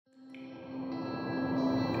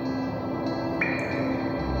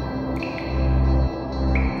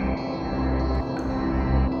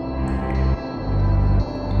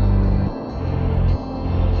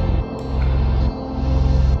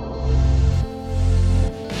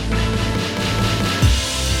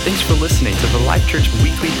Thanks for listening to the Life Church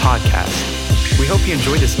Weekly Podcast. We hope you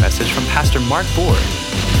enjoyed this message from Pastor Mark Boer.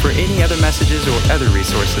 For any other messages or other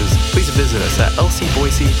resources, please visit us at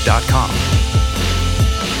lcboise.com.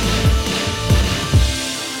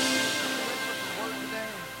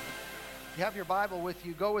 If you have your Bible with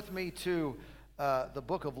you, go with me to the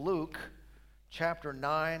book of Luke, chapter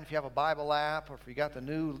 9. If you have a Bible app, or if you got the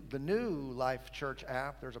new Life Church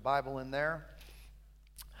app, there's a Bible in there.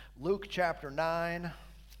 Luke chapter 9.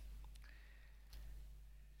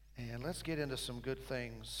 And let's get into some good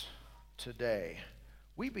things today.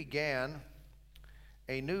 We began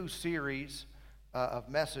a new series of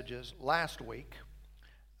messages last week.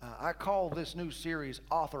 I call this new series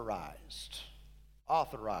Authorized.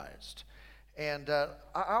 Authorized. And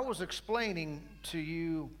I was explaining to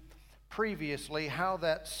you previously how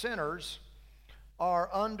that sinners are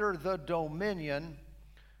under the dominion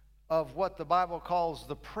of what the Bible calls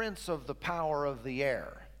the prince of the power of the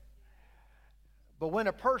air. But when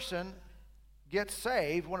a person gets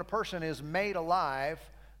saved, when a person is made alive,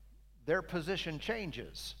 their position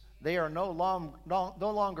changes. They are no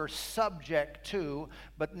longer subject to,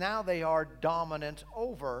 but now they are dominant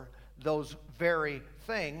over those very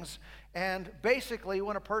things. And basically,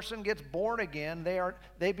 when a person gets born again,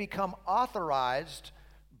 they become authorized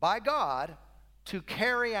by God to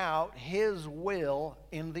carry out His will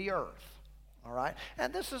in the earth. All right?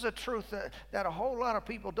 And this is a truth that a whole lot of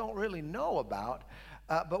people don't really know about,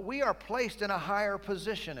 but we are placed in a higher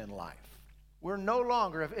position in life. We're no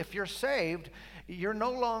longer, if you're saved, you're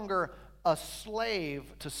no longer a slave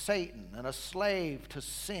to Satan and a slave to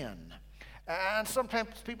sin. And sometimes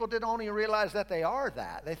people didn't only realize that they are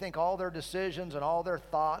that. They think all their decisions and all their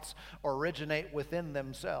thoughts originate within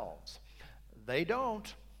themselves. They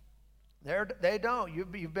don't. They don't.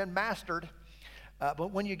 You've been mastered.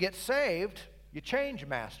 But when you get saved, you change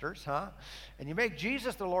masters, and you make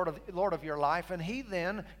Jesus the Lord of your life, and He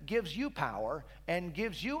then gives you power and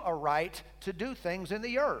gives you a right to do things in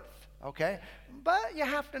the earth, okay? But you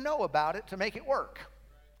have to know about it to make it work,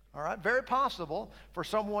 all right? Very possible for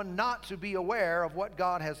someone not to be aware of what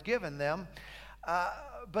God has given them,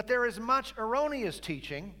 but there is much erroneous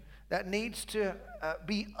teaching that needs to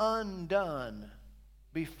be undone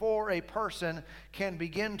before a person can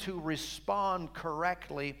begin to respond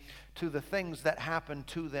correctly to the things that happen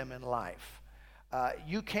to them in life.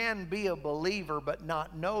 You can be a believer but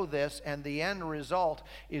not know this, and the end result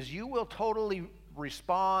is you will totally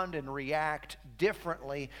respond and react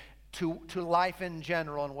differently to life in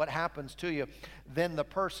general and what happens to you than the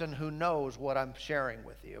person who knows what I'm sharing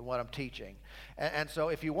with you, what I'm teaching. And so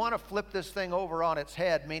if you want to flip this thing over on its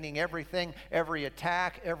head, meaning everything, every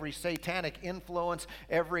attack, every satanic influence,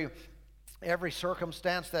 every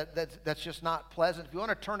circumstance that's just not pleasant, if you want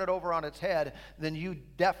to turn it over on its head, then you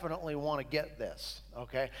definitely want to get this,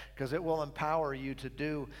 okay? Because it will empower you to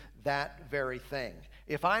do that very thing.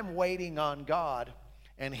 If I'm waiting on God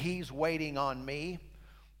and He's waiting on me,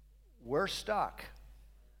 we're stuck.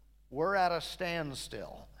 We're at a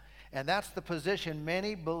standstill. And that's the position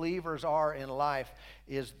many believers are in life,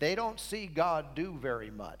 is they don't see God do very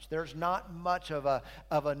much. There's not much of a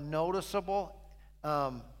noticeable,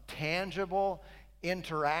 tangible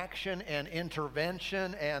interaction and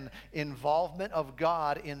intervention and involvement of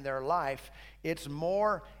God in their life. It's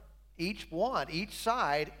more each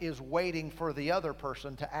side is waiting for the other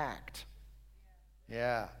person to act.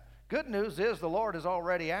 Yeah. Good news is the Lord has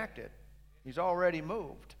already acted. He's already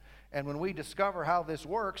moved. And when we discover how this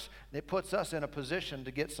works, it puts us in a position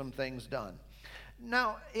to get some things done.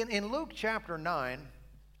 Now, in Luke chapter 9,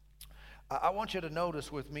 I want you to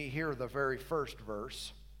notice with me here the very first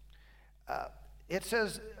verse. It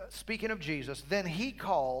says, speaking of Jesus, then He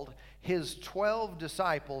called His 12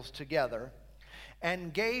 disciples together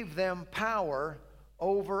and gave them power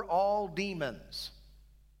over all demons.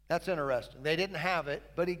 That's interesting. They didn't have it,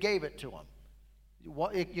 but He gave it to them.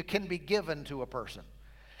 It can be given to a person.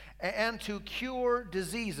 And to cure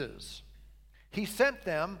diseases. He sent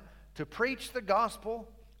them to preach the gospel,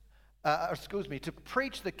 to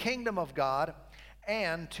preach the kingdom of God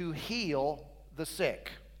and to heal the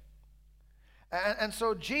sick. And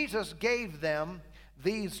so Jesus gave them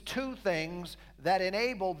these two things that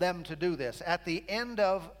enabled them to do this. At the end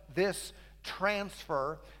of this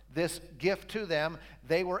transfer, this gift to them,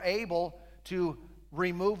 they were able to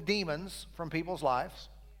remove demons from people's lives.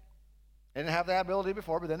 They didn't have that ability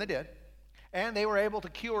before, but then they did. And they were able to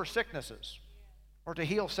cure sicknesses or to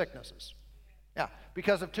heal sicknesses. Yeah,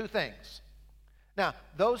 because of two things. Now,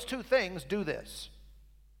 those two things do this.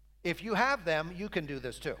 If you have them, you can do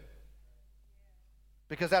this too.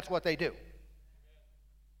 Because that's what they do.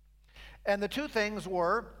 And the two things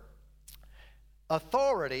were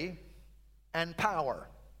authority and power.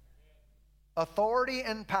 Authority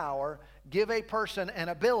and power give a person an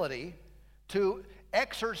ability to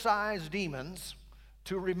exorcise demons,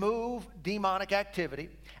 to remove demonic activity,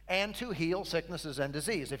 and to heal sicknesses and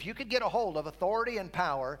disease. If you could get a hold of authority and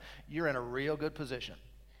power, you're in a real good position.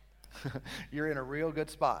 You're in a real good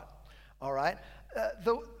spot. All right?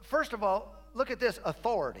 First of all, look at this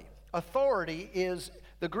authority. Authority is,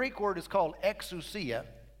 the Greek word is called exousia.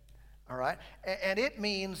 All right? And it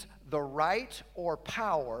means the right or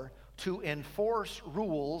power to enforce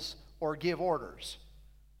rules or give orders.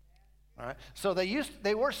 All right? So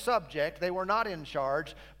they were subject, they were not in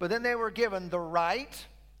charge, but then they were given the right,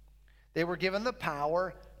 they were given the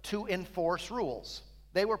power to enforce rules.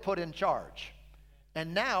 They were put in charge.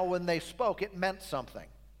 And now when they spoke, it meant something.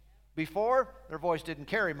 Before, their voice didn't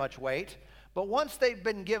carry much weight, but once they've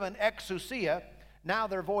been given exousia, now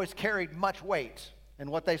their voice carried much weight. And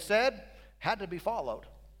what they said had to be followed.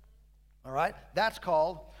 All right? That's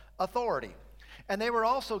called authority. And they were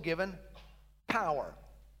also given power.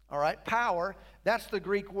 All right? Power, that's the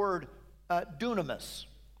Greek word dunamis,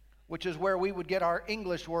 which is where we would get our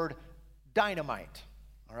English word dynamite.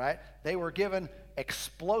 All right? They were given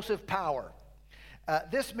explosive power.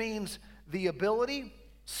 This means the ability,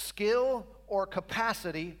 skill, or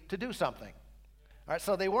capacity to do something. All right?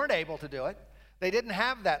 So they weren't able to do it. They didn't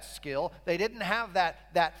have that skill. They didn't have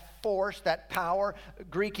that force, that power.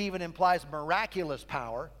 Greek even implies miraculous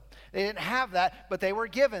power. They didn't have that, but they were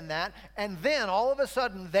given that. And then all of a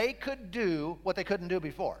sudden they could do what they couldn't do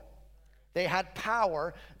before. They had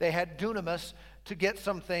power. They had dunamis to get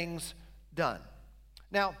some things done.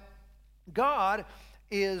 Now, God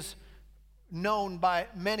is known by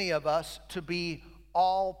many of us to be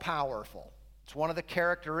all-powerful. It's one of the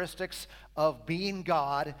characteristics of being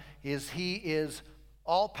God is He is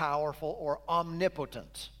all-powerful or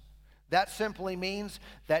omnipotent. That simply means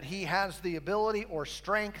that He has the ability or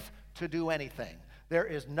strength to do anything. There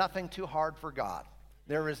is nothing too hard for God.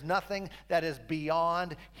 There is nothing that is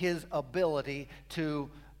beyond His ability to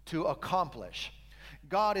accomplish.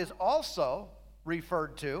 God is also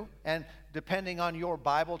referred to, and depending on your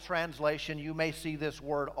Bible translation, you may see this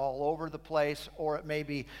word all over the place, or it may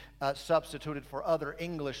be substituted for other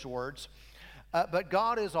English words. But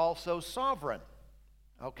God is also sovereign,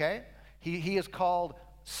 okay? He is called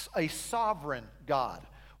a sovereign God.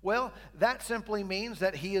 Well, that simply means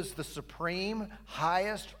that He is the supreme,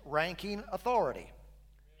 highest-ranking authority.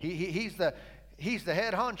 He's the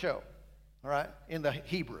head honcho, all right, in the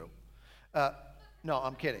Hebrew. No,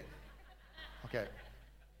 I'm kidding. Okay.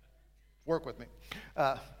 Work with me.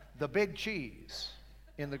 The big cheese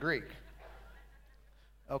in the Greek.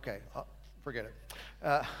 Okay, forget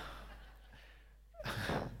it.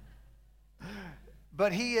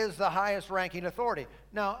 But He is the highest ranking authority.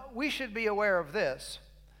 Now, we should be aware of this.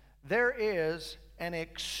 There is an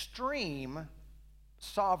extreme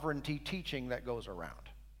sovereignty teaching that goes around.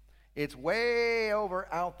 It's way over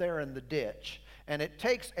out there in the ditch. And it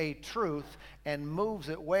takes a truth and moves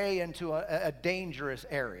it way into a dangerous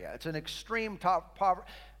area. It's an extreme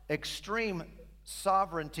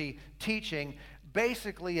sovereignty teaching.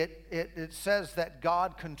 Basically, it says that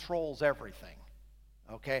God controls everything.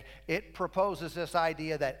 Okay? It proposes this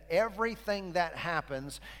idea that everything that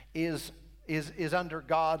happens is under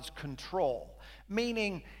God's control.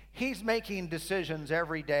 Meaning, He's making decisions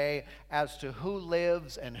every day as to who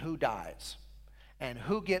lives and who dies, and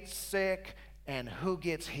who gets sick and who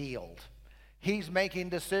gets healed. He's making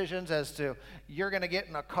decisions as to you're going to get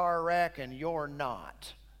in a car wreck and you're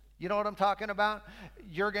not. You know what I'm talking about?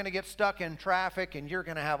 You're going to get stuck in traffic and you're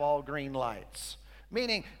going to have all green lights.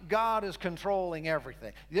 Meaning God is controlling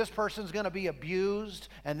everything. This person's going to be abused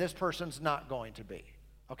and this person's not going to be.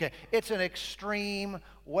 Okay, it's an extreme,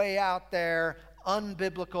 way out there,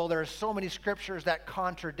 unbiblical. There are so many scriptures that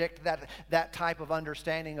contradict that type of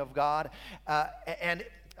understanding of God. And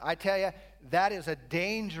I tell you, that is a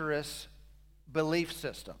dangerous belief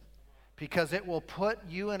system because it will put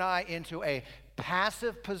you and I into a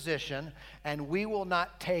passive position, and we will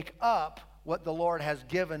not take up what the Lord has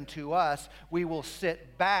given to us. We will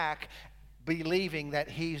sit back believing that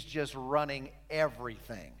He's just running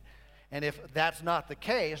everything. And if that's not the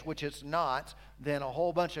case, which it's not, then a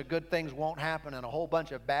whole bunch of good things won't happen and a whole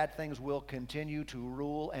bunch of bad things will continue to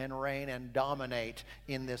rule and reign and dominate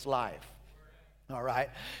in this life. All right?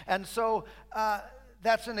 And so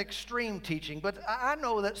that's an extreme teaching. But I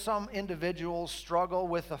know that some individuals struggle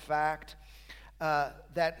with the fact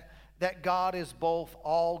that God is both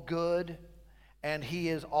all good and He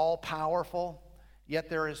is all powerful, yet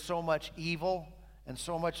there is so much evil and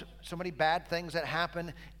so many bad things that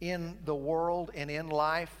happen in the world and in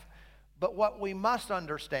life. But what we must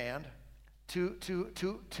understand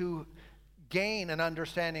to gain an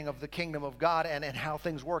understanding of the kingdom of God and how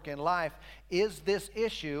things work in life is this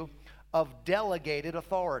issue of delegated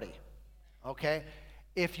authority. Okay?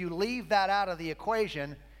 If you leave that out of the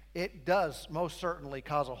equation, it does most certainly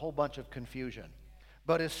cause a whole bunch of confusion.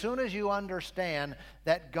 But as soon as you understand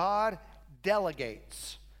that God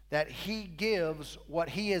delegates, that He gives what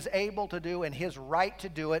He is able to do and His right to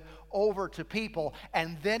do it over to people,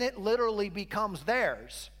 and then it literally becomes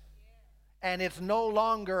theirs, and it's no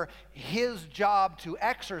longer His job to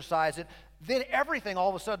exercise it, then everything all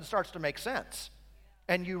of a sudden starts to make sense.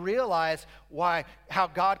 And you realize how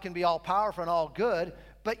God can be all powerful and all good,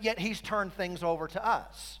 but yet He's turned things over to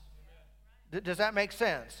us. Does that make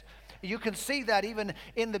sense? You can see that even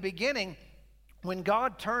in the beginning, when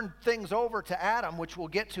God turned things over to Adam, which we'll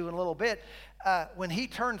get to in a little bit, when He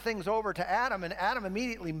turned things over to Adam and Adam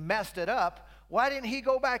immediately messed it up, why didn't He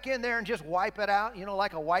go back in there and just wipe it out,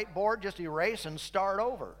 like a whiteboard, just erase and start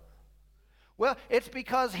over? Well, it's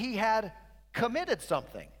because He had committed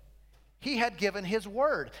something. He had given His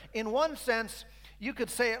word. In one sense, you could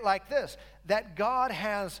say it like this, that God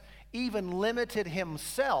has even limited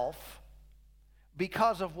Himself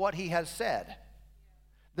because of what He has said.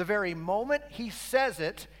 The very moment He says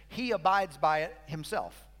it, He abides by it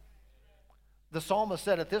Himself. The psalmist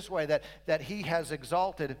said it this way, that He has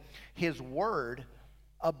exalted His word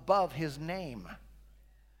above His name.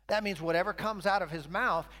 That means whatever comes out of His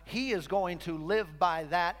mouth, He is going to live by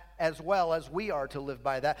that as well as we are to live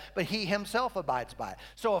by that. But He Himself abides by it.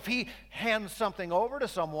 So if He hands something over to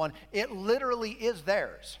someone, it literally is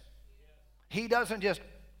theirs. He doesn't just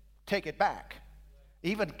take it back.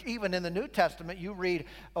 Even in the New Testament, you read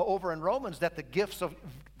over in Romans that the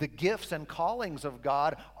gifts and callings of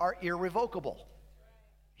God are irrevocable.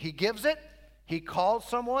 He gives it, He calls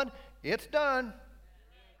someone, it's done.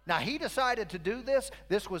 Now, He decided to do this.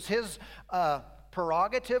 This was His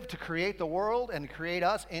prerogative to create the world and create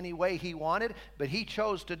us any way He wanted, but He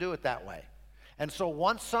chose to do it that way. And so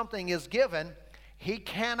once something is given, He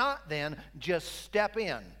cannot then just step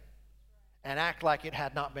in and act like it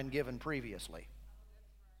had not been given previously.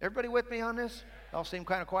 Everybody with me on this? Y'all seem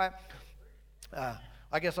kind of quiet.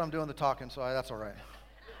 I guess I'm doing the talking, so that's all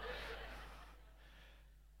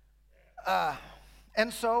right.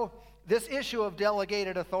 And so this issue of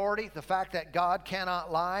delegated authority, the fact that God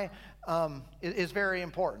cannot lie, is very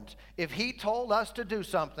important. If He told us to do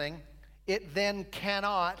something, it then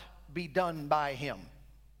cannot be done by Him.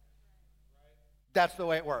 That's the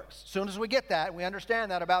way it works. As soon as we get that, we understand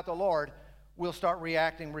that about the Lord, we'll start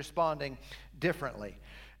reacting, responding differently.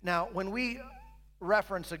 Now, when we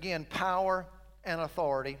reference, again, power and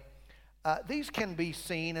authority, these can be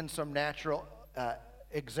seen in some natural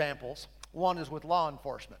examples. One is with law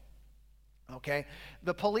enforcement. Okay?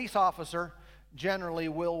 The police officer generally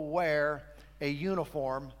will wear a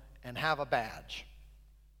uniform and have a badge.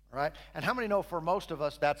 Right? And how many know for most of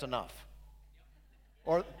us that's enough?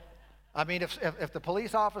 Or, I mean, if the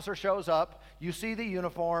police officer shows up, you see the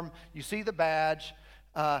uniform, you see the badge,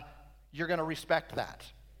 you're going to respect that.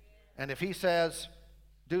 And if he says,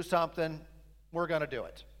 do something, we're going to do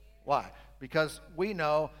it. Why? Because we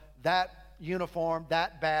know that uniform,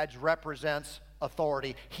 that badge represents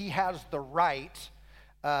authority. He has the right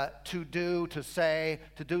to do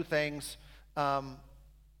things that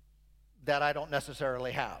I don't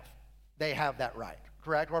necessarily have. They have that right,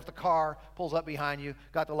 correct? Or if the car pulls up behind you,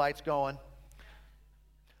 got the lights going,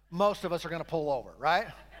 most of us are going to pull over, right?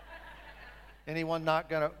 Anyone not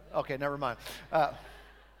going to? Okay, never mind.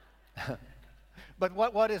 But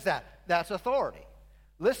what is that? That's authority.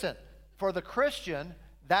 Listen, for the Christian,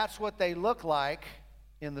 that's what they look like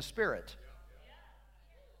in the Spirit.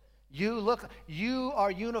 You are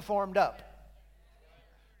uniformed up.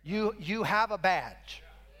 You have a badge.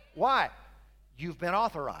 Why? You've been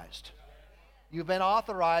authorized. You've been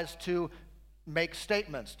authorized to make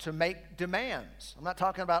statements, to make demands. I'm not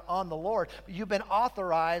talking about on the Lord, but you've been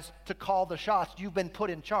authorized to call the shots. You've been put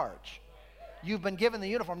in charge. You've been given the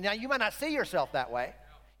uniform. Now, you might not see yourself that way.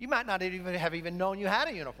 You might not even have known you had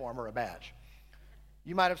a uniform or a badge.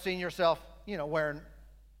 You might have seen yourself, wearing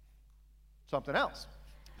something else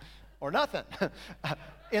or nothing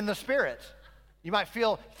in the Spirit. You might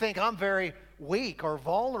think I'm very weak or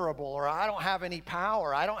vulnerable, or I don't have any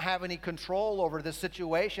power. I don't have any control over this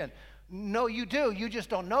situation. No, you do. You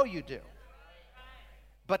just don't know you do.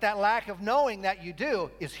 But that lack of knowing that you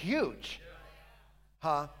do is huge.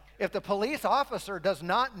 If the police officer does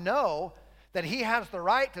not know that he has the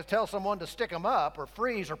right to tell someone to stick them up or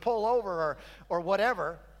freeze or pull over or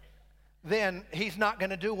whatever, then he's not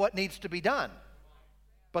going to do what needs to be done.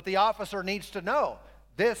 But the officer needs to know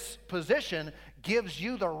This position gives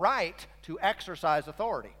you the right to exercise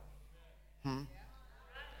authority.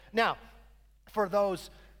 Now, for those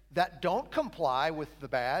that don't comply with the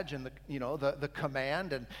badge and the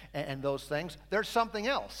command and those things, there's something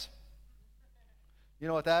else. You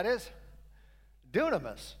know what that is?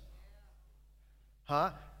 Dunamis.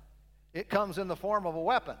 It comes in the form of a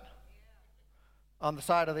weapon on the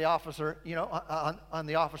side of the officer, on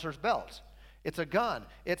the officer's belt. It's a gun.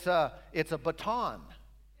 It's a baton.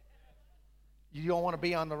 You don't want to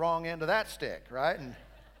be on the wrong end of that stick, right? And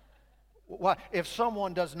if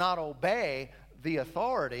someone does not obey the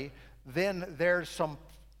authority, then there's some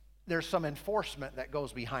enforcement that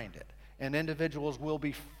goes behind it, and individuals will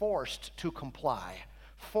be forced to comply,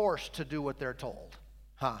 forced to do what they're told.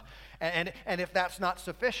 And if that's not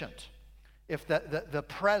sufficient, if the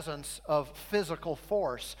presence of physical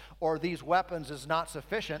force or these weapons is not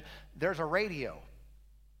sufficient, there's a radio,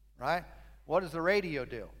 right? What does the radio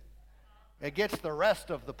do? It gets the rest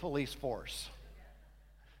of the police force.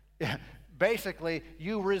 Basically,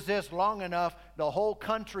 you resist long enough, the whole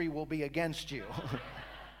country will be against you.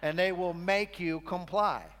 And they will make you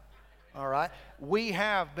comply. All right? We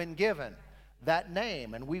have been given that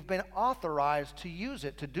name, and we've been authorized to use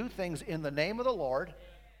it, to do things in the name of the Lord.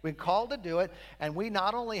 We've been called to do it, and we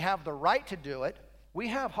not only have the right to do it, we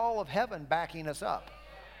have all of heaven backing us up.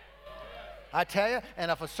 I tell you,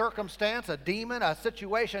 and if a circumstance, a demon, a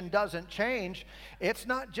situation doesn't change, it's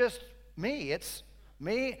not just me, it's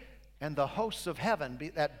me and the hosts of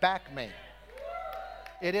heaven that back me.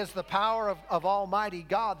 It is the power of Almighty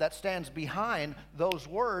God that stands behind those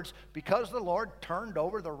words, because the Lord turned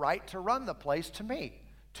over the right to run the place to me,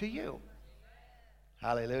 to you.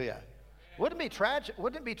 Hallelujah. Wouldn't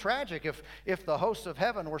it be tragic if the hosts of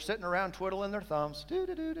heaven were sitting around twiddling their thumbs,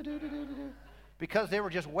 because they were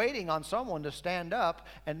just waiting on someone to stand up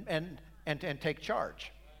and take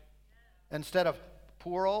charge, instead of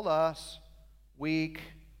poor old us, weak,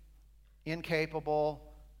 incapable,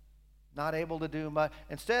 not able to do much.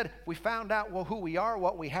 Instead, we found out who we are,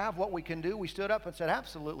 what we have, what we can do. We stood up and said,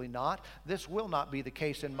 absolutely not. This will not be the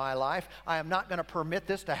case in my life. I am not going to permit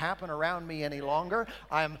this to happen around me any longer.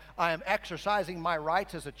 I am exercising my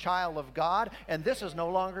rights as a child of God, and this is no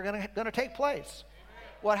longer going to take place.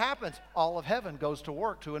 What happens? All of heaven goes to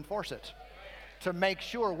work to enforce it, to make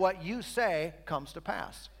sure what you say comes to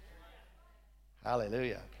pass.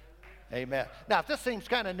 Hallelujah. Amen. Now, if this seems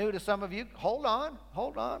kind of new to some of you, hold on.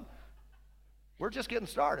 We're just getting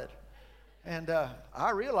started. And I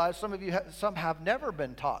realize some of you some have never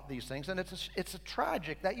been taught these things, and it's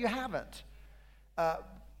tragic that you haven't.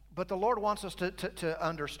 But the Lord wants us to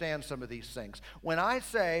understand some of these things. When I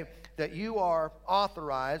say that you are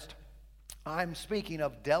authorized, I'm speaking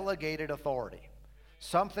of delegated authority.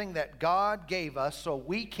 Something that God gave us so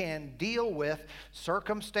we can deal with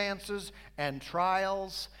circumstances and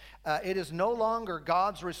trials. It is no longer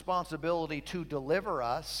God's responsibility to deliver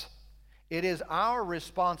us. It is our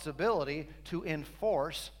responsibility to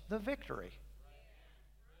enforce the victory.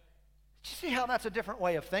 Do you see how that's a different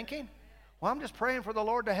way of thinking? Well, I'm just praying for the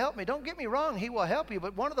Lord to help me. Don't get me wrong, He will help you,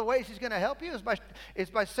 but one of the ways He's going to help you is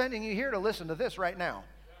by sending you here to listen to this right now.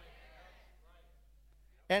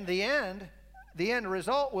 And the end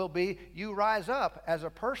result will be you rise up as a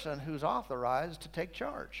person who's authorized to take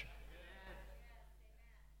charge.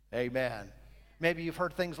 Amen. Maybe you've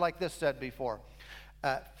heard things like this said before.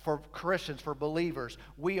 For Christians, for believers,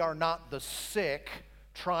 we are not the sick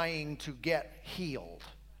trying to get healed.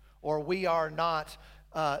 Or we are not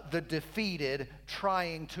the defeated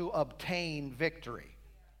trying to obtain victory.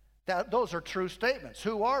 Those are true statements.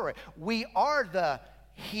 Who are we? We are the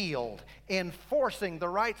healed, enforcing the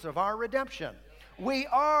rights of our redemption. We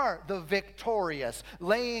are the victorious,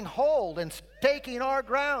 laying hold and staking our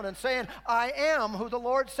ground and saying, I am who the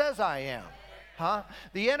Lord says I am.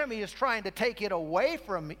 The enemy is trying to take it away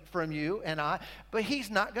from you and I, but he's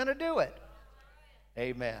not going to do it.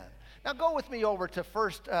 Amen. Now go with me over to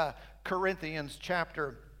 1 Corinthians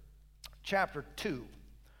chapter 2.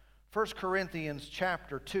 1 Corinthians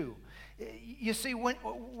chapter 2. You see,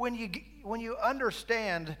 when you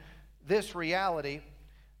understand this reality,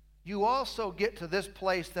 you also get to this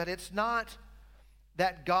place that it's not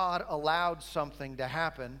that God allowed something to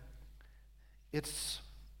happen. It's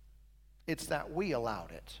that we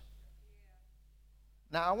allowed it.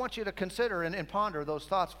 Now, I want you to consider and ponder those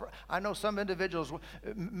thoughts. I know some individuals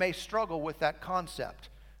may struggle with that concept,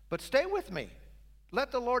 but stay with me.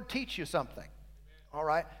 Let the Lord teach you something. All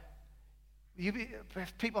right?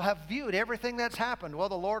 People have viewed everything that's happened. Well,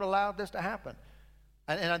 the Lord allowed this to happen.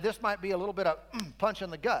 And this might be a little bit of punch in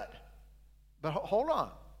the gut. But hold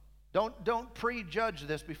on. Don't prejudge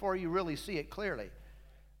this before you really see it clearly.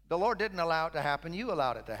 The Lord didn't allow it to happen. You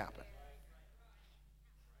allowed it to happen.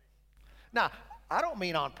 Now, I don't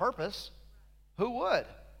mean on purpose. Who would?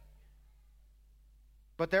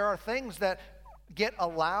 But there are things that get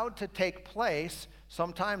allowed to take place.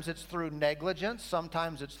 Sometimes it's through negligence.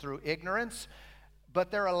 Sometimes it's through ignorance.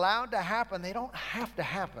 But they're allowed to happen. They don't have to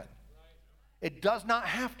happen. It does not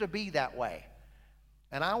have to be that way.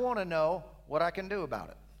 And I want to know what I can do about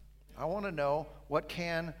it. I want to know what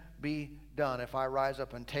can be done if I rise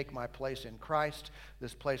up and take my place in Christ,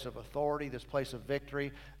 this place of authority, this place of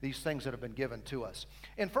victory, these things that have been given to us.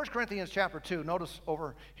 In 1 Corinthians chapter 2, notice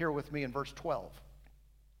over here with me in verse 12.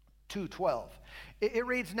 2:12. It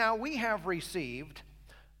reads, "Now we have received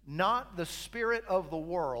not the spirit of the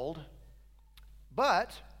world,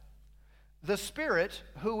 but the Spirit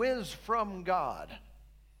who is from God,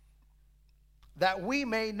 that we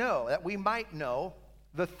might know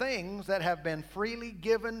the things that have been freely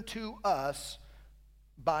given to us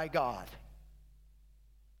by God."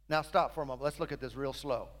 Now stop for a moment. Let's look at this real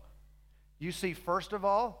slow. You see, first of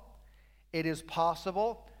all, it is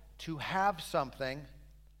possible to have something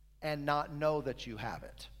and not know that you have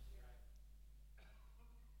it.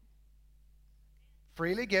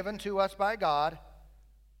 Freely given to us by God,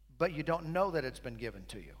 but you don't know that it's been given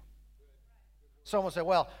to you. Someone said,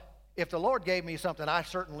 well, if the Lord gave me something, I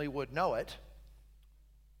certainly would know it.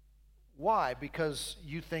 Why? Because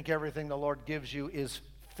you think everything the Lord gives you is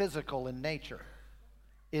physical in nature,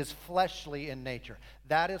 is fleshly in nature.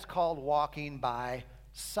 That is called walking by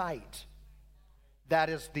sight. That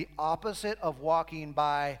is the opposite of walking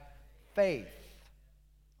by faith.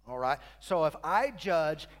 All right? So if I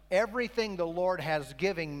judge everything the Lord has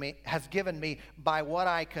given me by what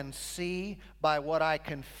I can see, by what I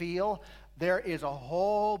can feel, there is a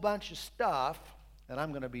whole bunch of stuff that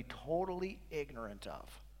I'm going to be totally ignorant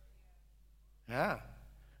of. Yeah.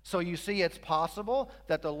 So you see, it's possible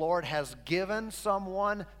that the Lord has given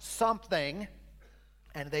someone something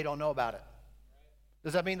and they don't know about it.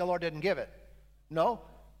 Does that mean the Lord didn't give it? No.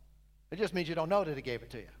 It just means you don't know that He gave it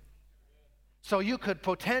to you. So you could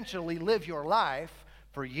potentially live your life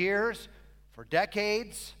for years, for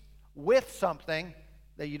decades, with something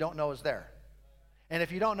that you don't know is there. And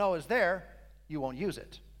if you don't know is there, you won't use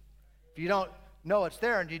it. If you don't know it's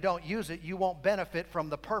there and you don't use it, you won't benefit from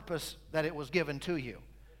the purpose that it was given to you.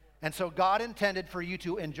 And so God intended for you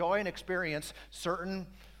to enjoy and experience certain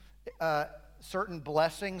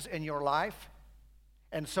blessings in your life.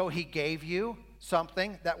 And so He gave you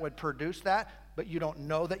something that would produce that, but you don't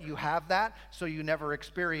know that you have that, so you never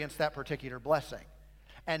experience that particular blessing.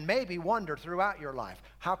 And maybe wonder throughout your life,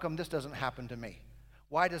 how come this doesn't happen to me?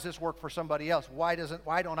 Why does this work for somebody else? Why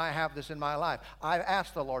don't I have this in my life? I've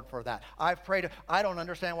asked the Lord for that. I've prayed. I don't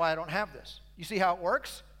understand why I don't have this. You see how it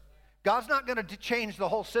works? God's not going to change the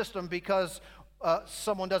whole system because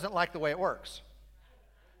someone doesn't like the way it works.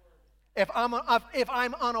 If I'm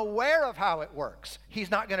unaware of how it works,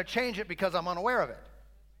 He's not going to change it because I'm unaware of it.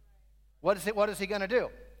 What is He going to do?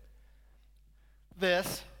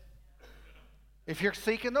 This. If you're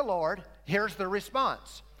seeking the Lord, here's the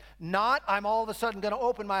response. Not, I'm all of a sudden going to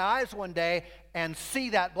open my eyes one day and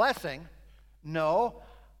see that blessing. No,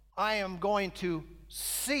 I am going to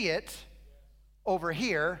see it over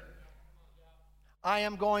here. I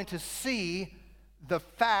am going to see the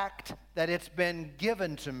fact that it's been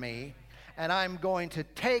given to me, and I'm going to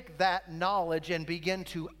take that knowledge and begin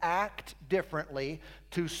to act differently,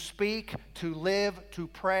 to speak, to live, to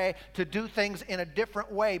pray, to do things in a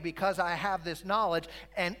different way because I have this knowledge,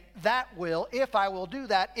 and that will, if I will do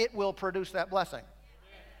that, it will produce that blessing.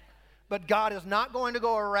 But God is not going to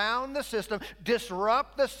go around the system,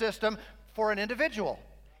 disrupt the system for an individual,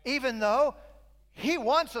 even though He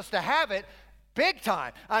wants us to have it big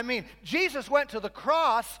time. I mean, Jesus went to the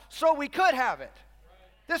cross so we could have it.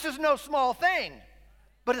 This is no small thing,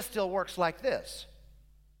 but it still works like this.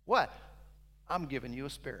 What? I'm giving you a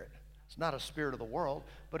spirit. It's not a spirit of the world,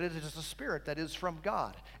 but it is a spirit that is from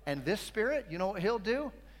God. And this spirit, you know what He'll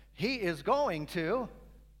do? He is going to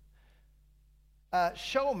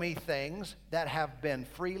show me things that have been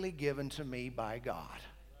freely given to me by God.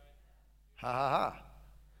 Ha ha ha.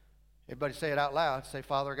 Everybody say it out loud. Say,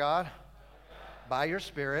 Father God, by your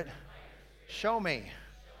Spirit, show me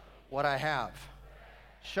what I have.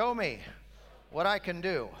 Show me what I can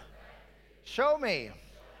do. Show me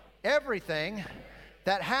everything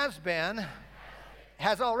that has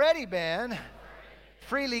already been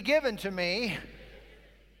freely given to me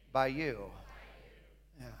by you.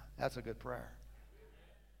 Yeah, that's a good prayer.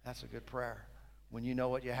 That's a good prayer. When you know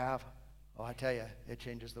what you have, oh, I tell you, it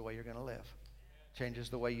changes the way you're going to live. Changes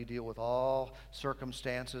the way you deal with all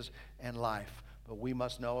circumstances and life. But we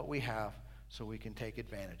must know what we have so we can take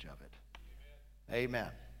advantage of it. Amen.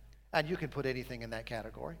 And you can put anything in that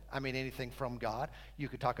category. I mean, anything from God. You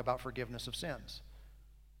could talk about forgiveness of sins.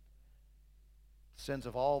 Sins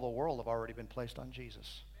of all the world have already been placed on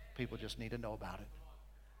Jesus. People just need to know about it.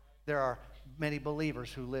 There are many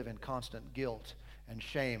believers who live in constant guilt and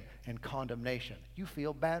shame and condemnation. You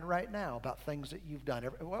feel bad right now about things that you've done.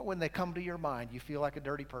 When they come to your mind, you feel like a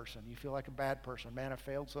dirty person. You feel like a bad person. Man, I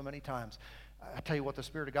failed so many times. I tell you what the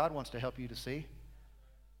Spirit of God wants to help you to see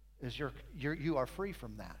is you are free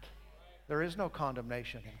from that. There is no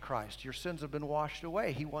condemnation in Christ. Your sins have been washed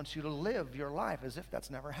away. He wants you to live your life as if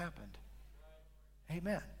that's never happened.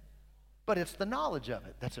 Amen. But it's the knowledge of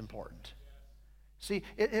it that's important. See,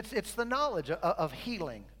 it's the knowledge of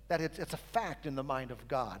healing, that it's a fact in the mind of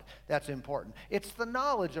God. That's important. It's the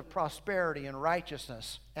knowledge of prosperity and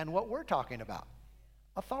righteousness and what we're talking about,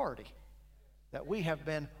 authority, that we have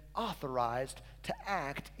been authorized to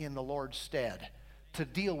act in the Lord's stead, to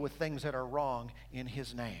deal with things that are wrong in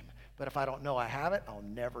His name. But if I don't know I have it, I'll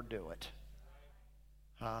never do it.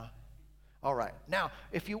 All right. Now,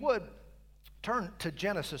 if you would, turn to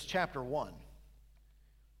Genesis chapter 1.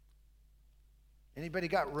 Anybody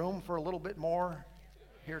got room for a little bit more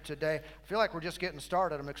here today? I feel like we're just getting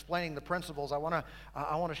started. I'm explaining the principles. I want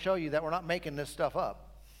to show you that we're not making this stuff up.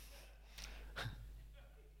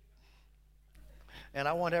 And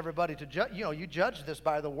I want everybody to judge. You know, you judge this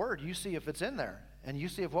by the Word. You see if it's in there. And you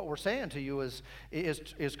see if what we're saying to you is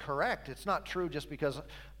correct. It's not true just because,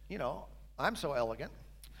 you know, I'm so elegant.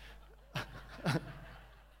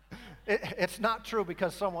 It's not true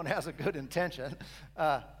because someone has a good intention.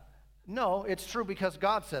 No, it's true because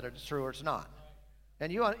God said it's true or it's not.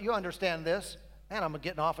 And you understand this? Man, I'm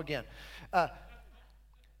getting off again.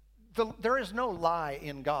 There is no lie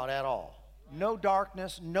in God at all. No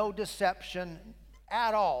darkness, no deception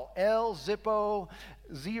at all. Zippo,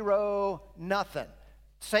 zero, nothing.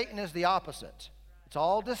 Satan is the opposite. It's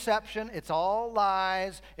all deception. It's all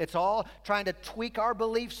lies. It's all trying to tweak our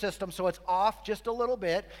belief system so it's off just a little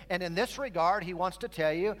bit. And in this regard, he wants to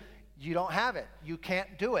tell you, you don't have it. You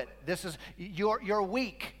can't do it. This is you're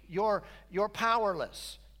weak. You're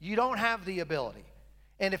powerless. You don't have the ability.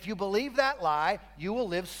 And if you believe that lie, you will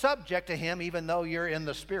live subject to him even though you're in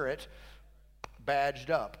the Spirit, badged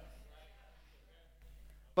up.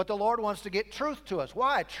 But the Lord wants to get truth to us.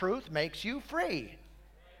 Why? Truth makes you free.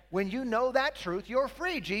 When you know that truth, you're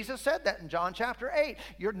free. Jesus said that in John chapter 8.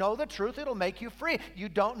 You know the truth, it'll make you free. You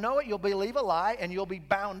don't know it, you'll believe a lie, and you'll be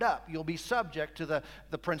bound up. You'll be subject to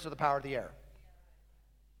the prince of the power of the air.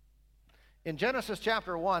 In Genesis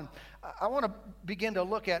chapter 1, I want to begin to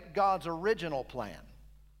look at God's original plan,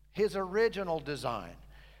 His original design.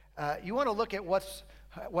 You want to look at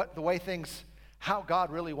how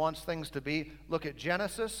God really wants things to be. Look at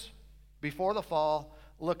Genesis before the fall.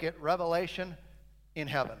 Look at Revelation in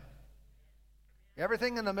heaven.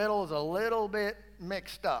 Everything in the middle is a little bit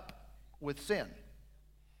mixed up with sin.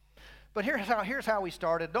 But here's how we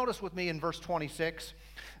started. Notice with me in verse 26.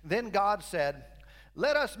 Then God said,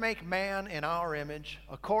 "Let us make man in our image,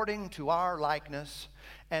 according to our likeness,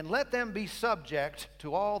 and let them be subject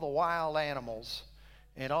to all the wild animals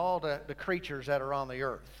and all the creatures that are on the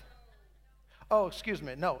earth." Oh, excuse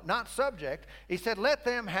me. No, not subject. He said, let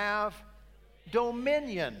them have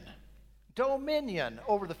dominion. Dominion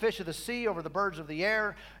over the fish of the sea, over the birds of the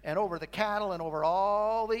air, and over the cattle, and over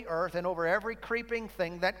all the earth, and over every creeping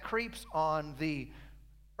thing that creeps on the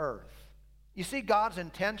earth. You see, God's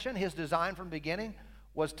intention, His design from the beginning,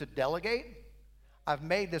 was to delegate. I've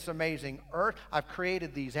made this amazing earth. I've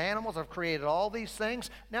created these animals. I've created all these things.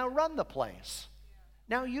 Now run the place.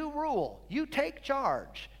 Now you rule. You take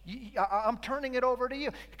charge. I'm turning it over to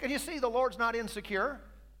you. Can you see the Lord's not insecure?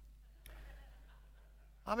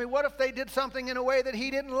 I mean, what if they did something in a way that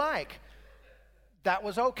He didn't like? That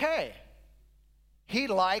was okay. He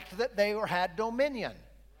liked that they had dominion.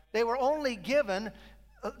 They were only given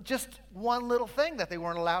just one little thing that they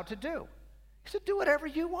weren't allowed to do. He said, do whatever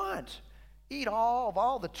you want. Eat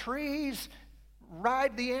all the trees,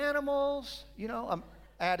 ride the animals. You know, I'm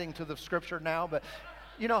adding to the scripture now, but,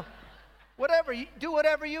 you know, do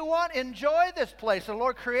whatever you want. Enjoy this place. The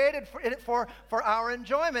Lord created it for our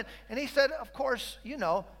enjoyment. And He said, of course, you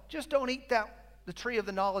know, just don't eat the tree of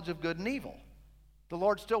the knowledge of good and evil. The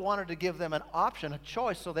Lord still wanted to give them an option, a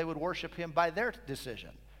choice, so they would worship Him by their decision.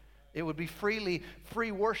 It would be free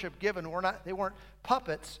worship given. They weren't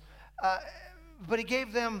puppets. But He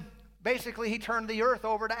gave them, basically, He turned the earth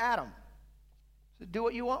over to Adam. So do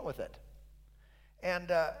what you want with it.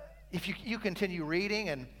 And if you continue reading,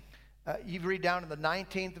 and you read down in the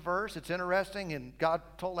 19th verse, it's interesting, and God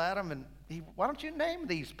told Adam, why don't you name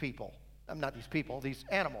these people? Not these people, these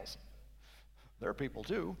animals. They're people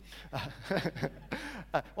too.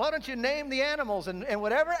 Why don't you name the animals? And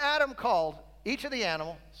whatever Adam called each of the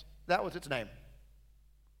animals, that was its name.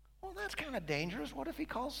 Well, that's kind of dangerous. What if he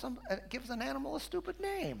gives an animal a stupid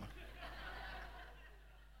name?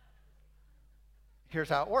 Here's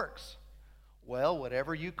how it works. Well,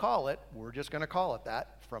 whatever you call it, we're just going to call it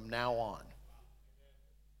that from now on.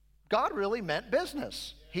 God really meant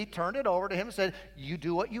business. He turned it over to him and said, you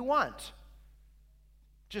do what you want.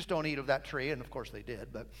 Just don't eat of that tree. And of course they did.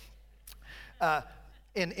 But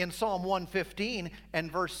in Psalm 115 and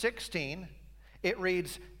verse 16, it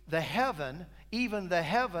reads, even the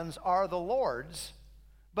heavens are the Lord's,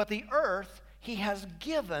 but the earth he has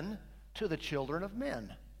given to the children of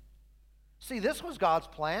men. See, this was God's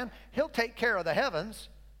plan. He'll take care of the heavens,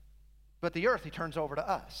 but the earth he turns over to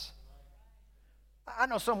us. I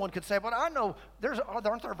know someone could say, but I know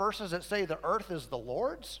aren't there verses that say the earth is the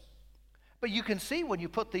Lord's? But you can see when you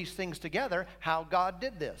put these things together how God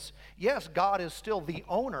did this. Yes, God is still the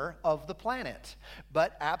owner of the planet,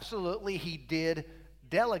 but absolutely he did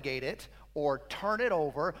delegate it or turn it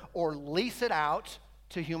over or lease it out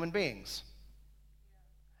to human beings.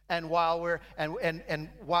 And while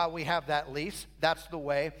we have that lease, that's the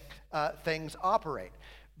way things operate.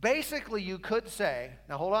 Basically, you could say,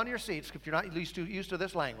 now hold on to your seats if you're not used to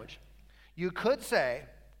this language. You could say,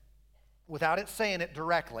 without it saying it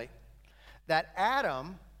directly, that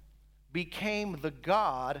Adam became the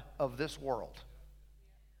God of this world.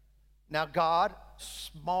 Now, God,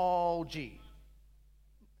 small g.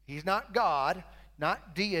 He's not God,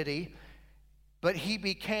 not deity, but he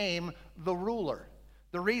became the ruler.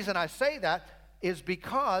 The reason I say that is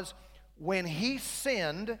because when he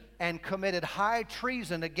sinned and committed high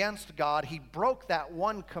treason against God, he broke that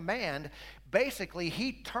one command. Basically,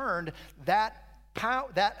 he turned that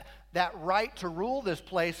right to rule this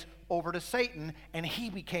place over to Satan, and he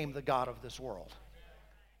became the God of this world.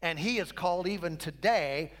 And he is called even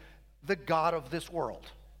today the God of this world.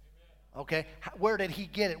 Okay? Where did he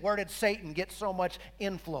get it? Where did Satan get so much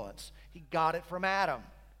influence? He got it from Adam.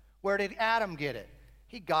 Where did Adam get it?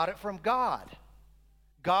 He got it from God.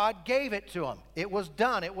 God gave it to him. It was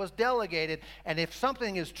done. It was delegated. And if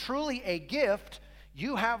something is truly a gift,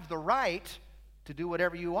 you have the right to do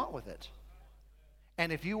whatever you want with it.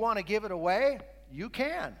 And if you want to give it away, you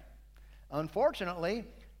can. Unfortunately,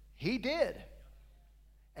 he did.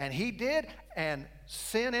 And he did, and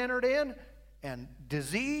sin entered in, and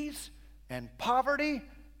disease, and poverty,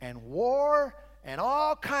 and war, and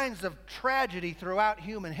all kinds of tragedy throughout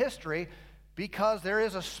human history, because there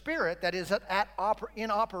is a spirit that is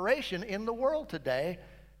in operation in the world today.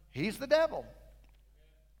 He's the devil.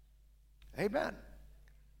 Amen.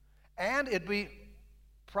 And it'd be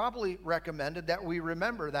probably recommended that we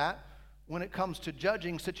remember that when it comes to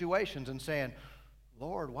judging situations and saying,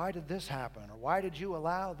 Lord, why did this happen? Or why did you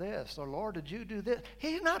allow this? Or Lord, did you do this?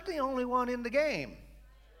 He's not the only one in the game.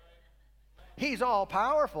 He's all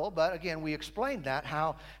powerful, but again, we explained that,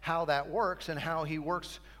 how that works and how he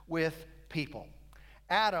works with people.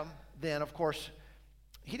 Adam, then, of course,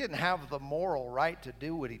 he didn't have the moral right to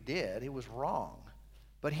do what he did. It was wrong.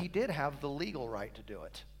 But he did have the legal right to do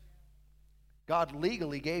it. God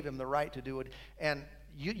legally gave him the right to do it. And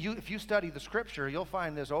if you study the scripture, you'll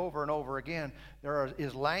find this over and over again. There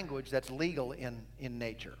is language that's legal in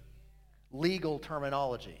nature. Legal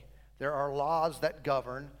terminology. There are laws that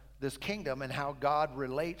govern this kingdom and how God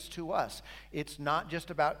relates to us. It's not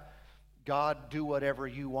just about God, do whatever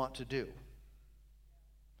you want to do.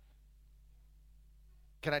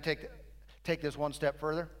 Can I take this one step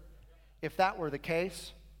further? If that were the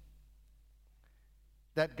case,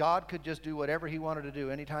 that God could just do whatever he wanted to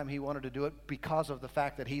do anytime he wanted to do it because of the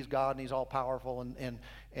fact that he's God and he's all powerful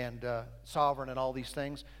and sovereign and all these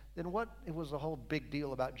things, then what was the whole big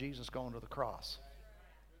deal about Jesus going to the cross?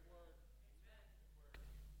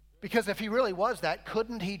 Because if he really was that,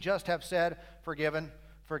 couldn't he just have said, forgiven,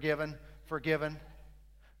 forgiven, forgiven,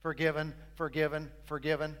 forgiven, forgiven,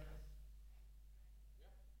 forgiven?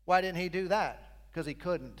 Why didn't he do that? Because he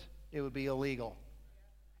couldn't. It would be illegal.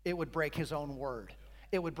 It would break his own word.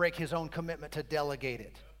 It would break his own commitment to delegate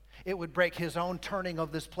it. It would break his own turning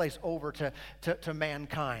of this place over to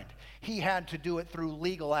mankind. He had to do it through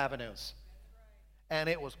legal avenues. And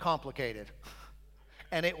it was complicated.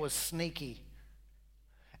 And it was sneaky.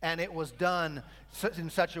 And it was done in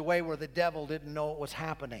such a way where the devil didn't know it was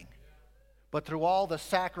happening. But through all the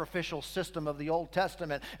sacrificial system of the Old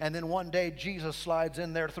Testament, and then one day Jesus slides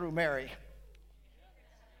in there through Mary.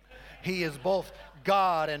 He is both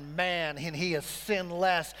God and man, and he is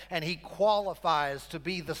sinless, and he qualifies to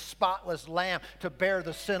be the spotless lamb to bear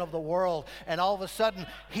the sin of the world. And all of a sudden,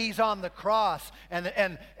 he's on the cross,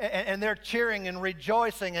 and they're cheering and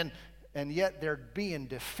rejoicing, and yet they're being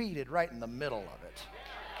defeated right in the middle of it.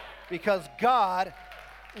 Because God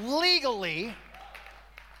legally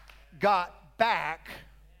got back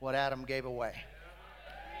what Adam gave away.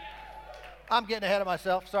 I'm getting ahead of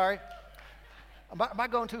myself, sorry. Am I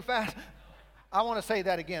going too fast? I want to say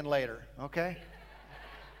that again later, okay?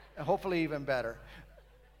 Hopefully even better.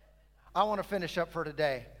 I want to finish up for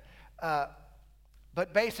today.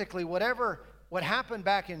 But basically, what happened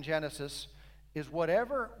back in Genesis is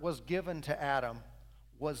whatever was given to Adam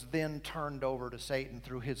was then turned over to Satan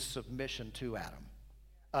through his submission to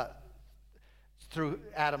Adam. Through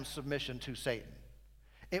Adam's submission to Satan.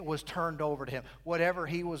 It was turned over to him. Whatever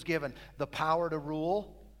he was given, the power to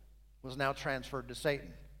rule, was now transferred to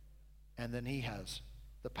Satan. And then he has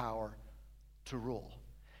the power to rule.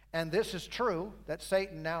 And this is true, that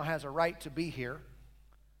Satan now has a right to be here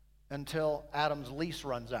until Adam's lease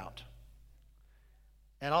runs out.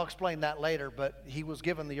 And I'll explain that later, but he was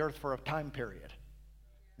given the earth for a time period.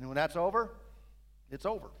 And when that's over, it's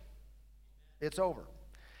over. It's over.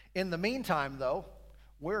 In the meantime, though,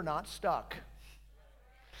 we're not stuck.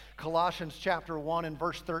 Colossians chapter 1 and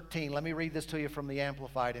verse 13. Let me read this to you from the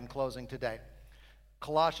Amplified in closing today.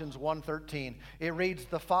 Colossians 1:13. It reads,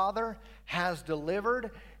 "The Father has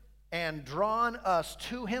delivered and drawn us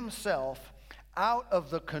to himself out of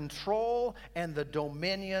the control and the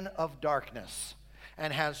dominion of darkness,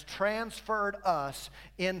 and has transferred us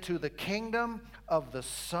into the kingdom of the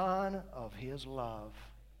Son of his love."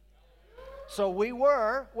 So we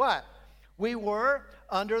were, what? We were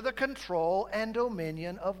under the control and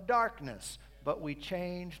dominion of darkness, but we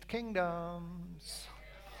changed kingdoms.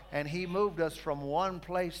 And he moved us from one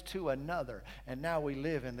place to another. And now we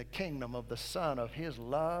live in the kingdom of the Son of his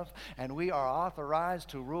love. And we are authorized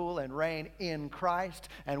to rule and reign in Christ.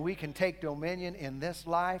 And we can take dominion in this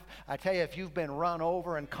life. I tell you, if you've been run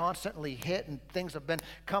over and constantly hit and things have been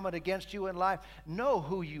coming against you in life, know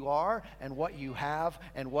who you are and what you have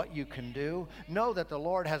and what you can do. Know that the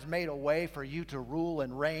Lord has made a way for you to rule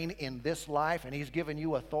and reign in this life. And he's given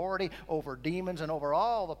you authority over demons and over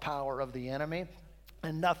all the power of the enemy.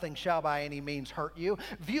 And nothing shall by any means hurt you.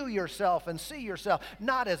 View yourself and see yourself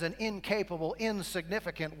not as an incapable,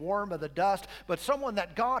 insignificant worm of the dust, but someone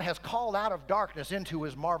that God has called out of darkness into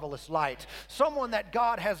his marvelous light. Someone that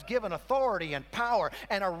God has given authority and power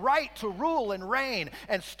and a right to rule and reign,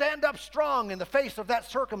 and stand up strong in the face of that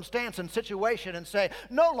circumstance and situation and say,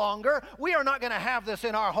 no longer, we are not going to have this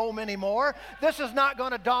in our home anymore. This is not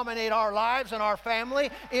going to dominate our lives and our family.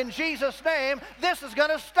 In Jesus' name, this is going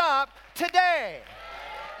to stop today.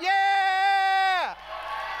 Yeah!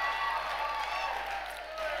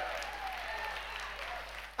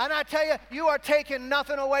 And I tell you, you are taking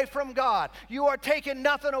nothing away from God. You are taking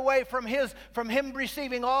nothing away from him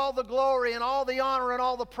receiving all the glory and all the honor and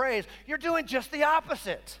all the praise. You're doing just the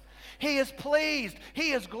opposite. He is pleased.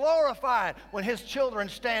 He is glorified when his children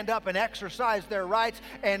stand up and exercise their rights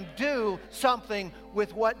and do something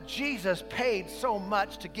with what Jesus paid so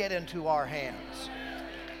much to get into our hands.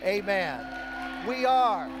 Amen. We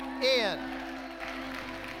are in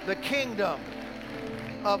the kingdom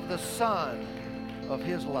of the Son of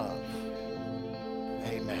his love.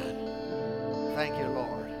 Amen. Thank you,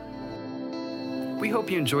 Lord. We hope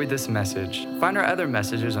you enjoyed this message. Find our other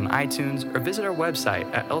messages on iTunes or visit our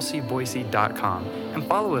website at lcboise.com and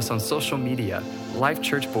follow us on social media, Life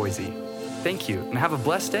Church Boise. Thank you and have a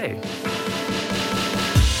blessed day.